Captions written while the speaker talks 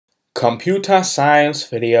Computer Science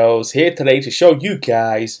Videos here today to show you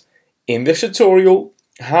guys in this tutorial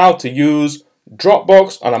how to use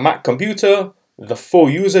Dropbox on a Mac computer, the full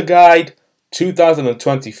user guide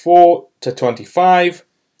 2024 to 25.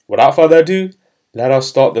 Without further ado, let us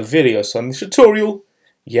start the video. So in this tutorial,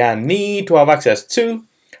 you need to have access to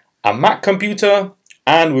a Mac computer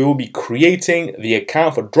and we will be creating the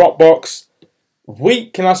account for Dropbox.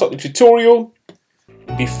 Wait, can I start the tutorial?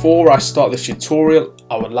 Before I start this tutorial,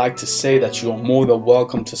 I would like to say that you are more than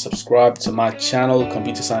welcome to subscribe to my channel,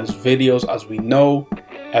 Computer Science Videos. As we know,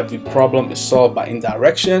 every problem is solved by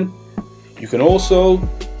indirection. You can also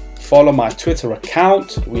follow my Twitter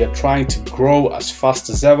account. We are trying to grow as fast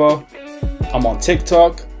as ever. I'm on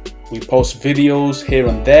TikTok. We post videos here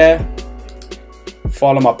and there.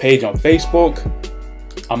 Follow my page on Facebook.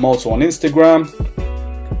 I'm also on Instagram.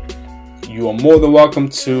 You are more than welcome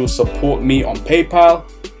to support me on PayPal.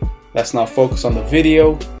 Let's now focus on the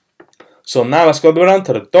video. So now let's go down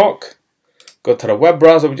to the dock. Go to the web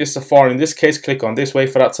browser, which is Safari. In this case, click on this,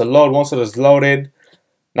 wait for that to load. Once it is loaded,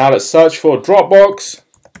 now let's search for Dropbox.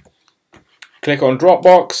 Click on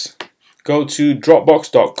Dropbox. Go to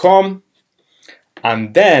dropbox.com.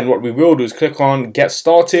 And then what we will do is click on Get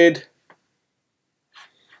Started.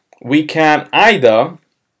 We can either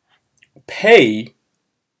pay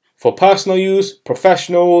for personal use,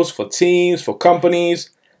 professionals, for teams, for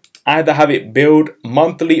companies, either have it billed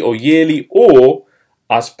monthly or yearly, or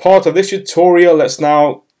as part of this tutorial, let's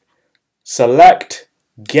now select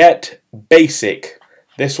Get Basic.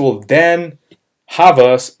 This will then have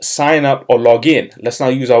us sign up or log in. Let's now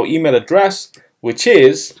use our email address, which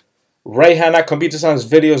is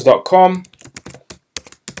rayhan@computersciencevideos.com.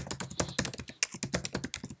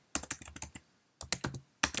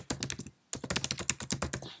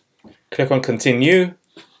 Click on Continue.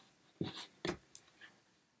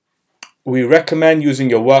 We recommend using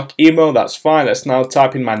your work email. That's fine. Let's now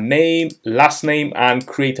type in my name, last name, and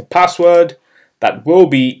create a password. That will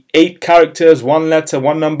be 8 characters, 1 letter,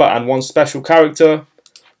 1 number, and 1 special character.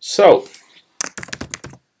 So,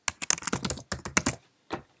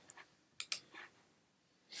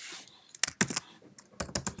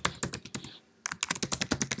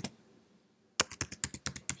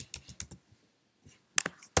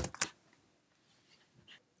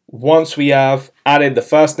 once we have added the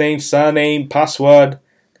first name, surname, password,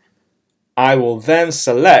 I will then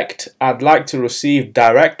select I'd like to receive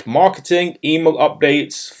direct marketing email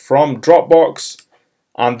updates from Dropbox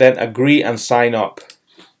and then agree and sign up.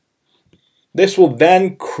 This will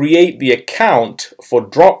then create the account for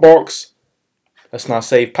Dropbox. Let's now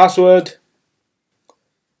save password.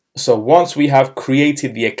 So once we have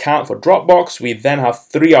created the account for Dropbox, we then have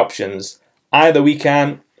 3 options. Either we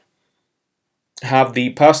can have the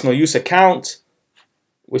personal use account,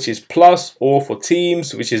 which is plus, or for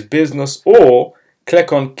teams, which is business, or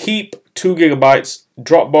click on keep 2 GB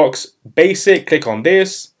Dropbox basic, click on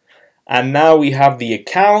this, and now we have the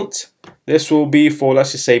account. This will be for,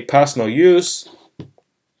 let's just say, personal use.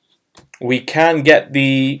 We can get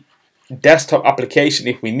the desktop application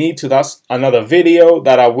if we need to. That's another video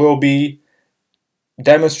that I will be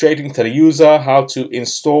demonstrating to the user how to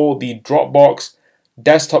install the Dropbox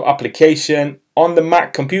desktop application on the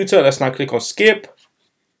Mac computer. Let's now click on skip.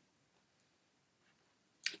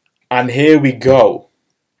 And here we go.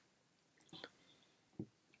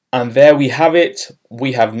 And there we have it.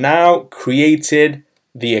 We have now created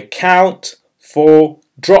the account for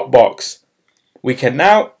Dropbox. We can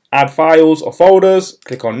now add files or folders.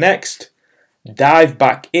 Click on next. Dive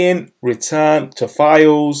back in, return to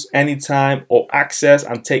files anytime, or access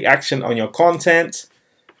and take action on your content.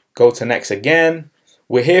 Go to next again.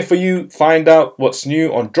 We're here for you. Find out what's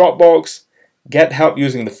new on Dropbox. Get help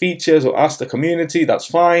using the features or ask the community. That's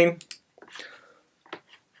fine.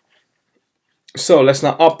 So let's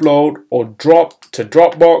now upload or drop to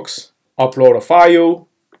Dropbox. Upload a file.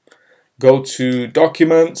 Go to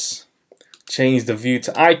Documents. Change the view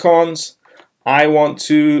to icons. I want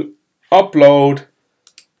to upload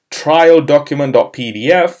trial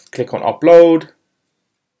document.pdf. Click on Upload.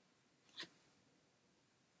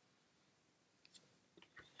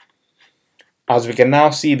 As we can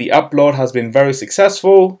now see, the upload has been very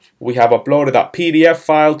successful. We have uploaded that PDF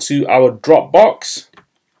file to our Dropbox.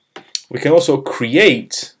 We can also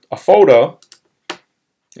create a folder.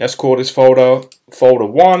 Let's call this folder Folder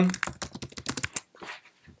 1.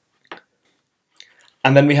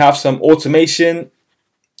 And then we have some automation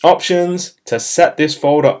options to set this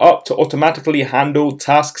folder up to automatically handle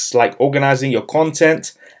tasks like organizing your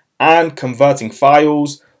content and converting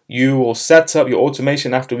files. You will set up your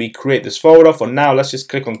automation after we create this folder. For now, let's just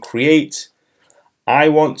click on create. I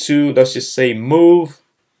want to, let's just say, move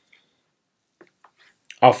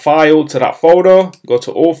our file to that folder, go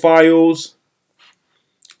to all files.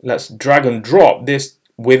 Let's drag and drop this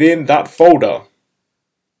within that folder.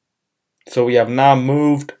 So we have now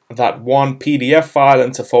moved that one PDF file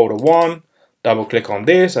into folder 1. Double click on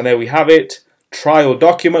this and there we have it. Trial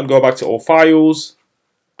document, go back to all files,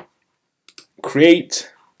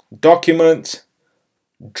 create, document,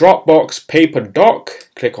 Dropbox paper doc,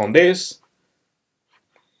 click on this.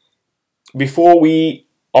 Before we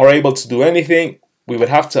are able to do anything, we would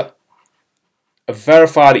have to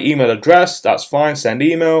verify the email address. That's fine, send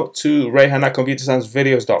email to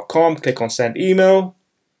rayhan@computersciencevideos.com, click on send email.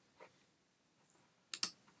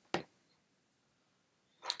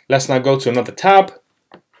 Let's now go to another tab,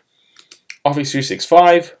 Office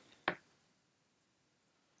 365.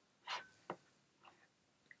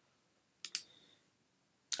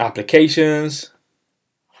 Applications,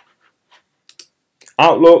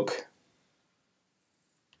 Outlook.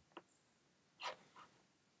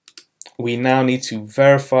 We now need to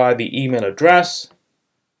verify the email address.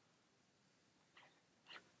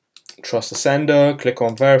 Trust the sender, click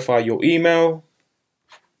on verify your email.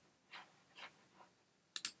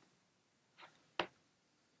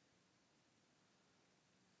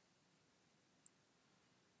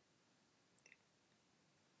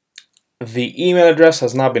 The email address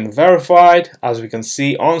has now been verified. As we can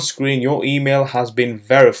see on screen, your email has been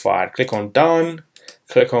verified. Click on done,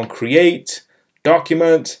 click on create,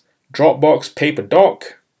 document, Dropbox paper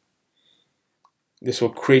doc. This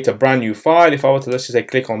will create a brand new file. If I were to, let's just say,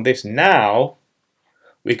 click on this now,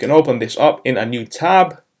 we can open this up in a new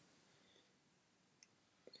tab.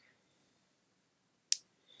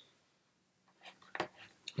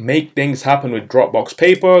 Make things happen with Dropbox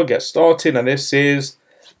paper, get started, and this is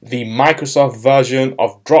the Microsoft version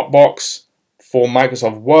of Dropbox for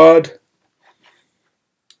Microsoft Word.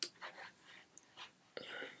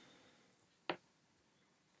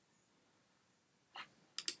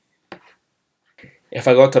 If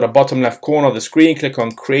I go to the bottom left corner of the screen, click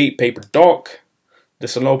on Create Paper Doc.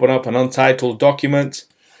 This will open up an untitled document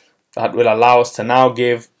that will allow us to now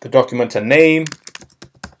give the document a name.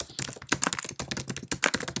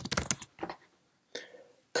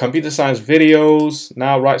 Computer Science Videos,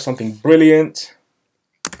 now write something brilliant.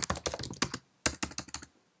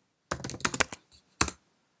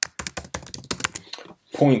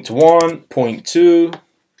 Point 1, point 2.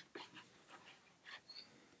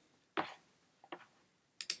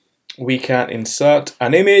 We can insert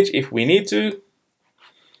an image if we need to.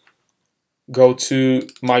 Go to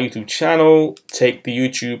my YouTube channel, take the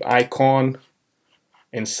YouTube icon,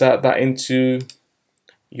 insert that into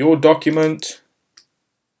your document.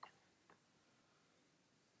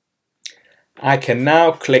 I can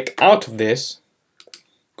now click out of this,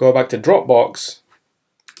 go back to Dropbox,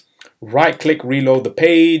 right click, reload the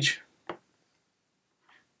page,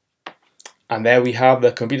 and there we have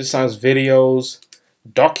the Computer Science Videos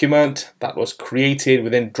document that was created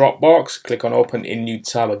within Dropbox. Click on open in new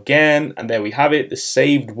tab again, and there we have it. The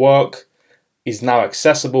saved work is now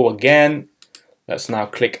accessible again. Let's now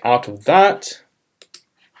click out of that.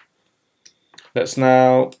 Let's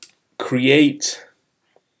now create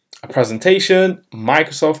a presentation,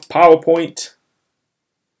 Microsoft PowerPoint.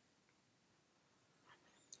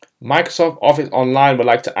 Microsoft Office Online would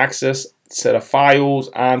like to access set of files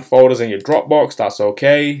and folders in your Dropbox. That's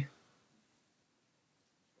okay.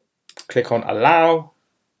 Click on allow.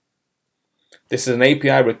 This is an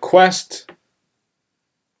API request.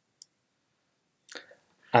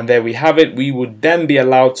 And there we have it. We would then be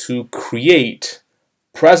allowed to create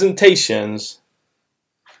presentations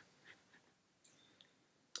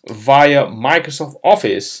via Microsoft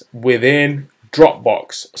Office within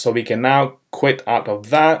Dropbox. So we can now quit out of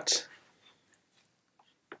that.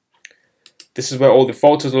 This is where all the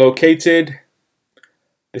photos are located.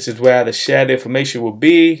 This is where the shared information will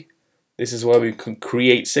be. This is where we can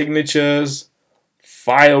create signatures,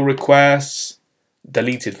 file requests,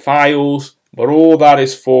 deleted files, but all that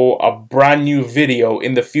is for a brand new video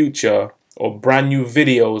in the future, or brand new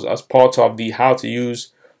videos as part of the how to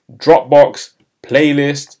use Dropbox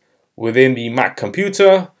playlist within the Mac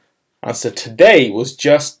computer. And so today was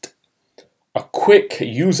just a quick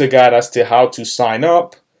user guide as to how to sign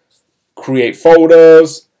up, create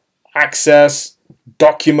folders, access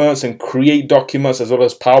documents and create documents, as well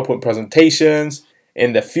as PowerPoint presentations.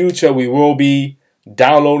 In the future, we will be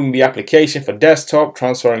downloading the application for desktop,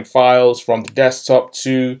 transferring files from the desktop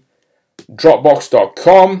to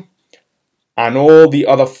Dropbox.com, and all the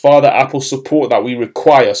other further Apple support that we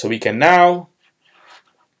require. So we can now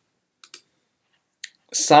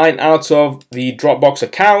sign out of the Dropbox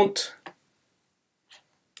account.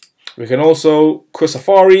 We can also quit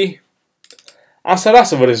Safari, And so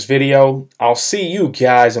that's it for this video. I'll see you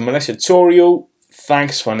guys in my next tutorial.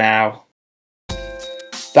 Thanks for now.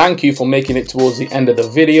 Thank you for making it towards the end of the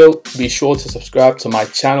video. Be sure to subscribe to my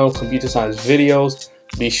channel, Computer Science Videos.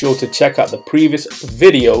 Be sure to check out the previous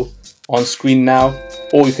video on screen now,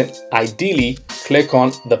 or you can ideally click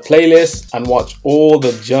on the playlist and watch all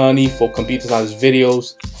the journey for computer science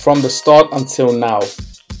videos from the start until now.